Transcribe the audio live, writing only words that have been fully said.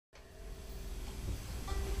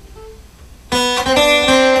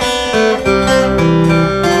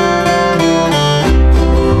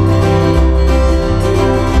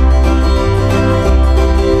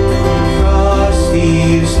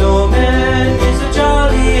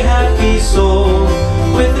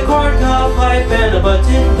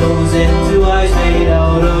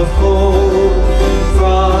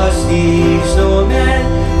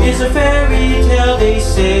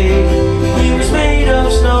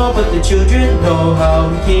But the children know how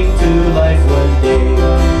he came to life one day.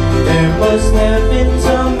 There must have been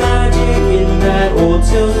some magic in that old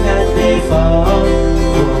silk that they found,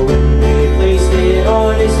 for when they placed it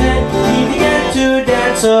on his head, he began to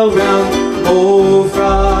dance around. Oh,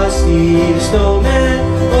 Frosty the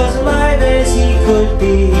Snowman was alive as he could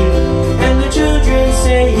be, and the children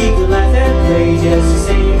say he could laugh and play just the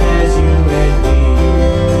same as you and me.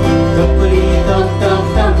 Thumpity-thump, thump,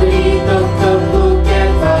 thumpity-thump, thump, look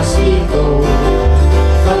at Frosty go.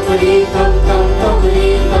 Thumpity-thump.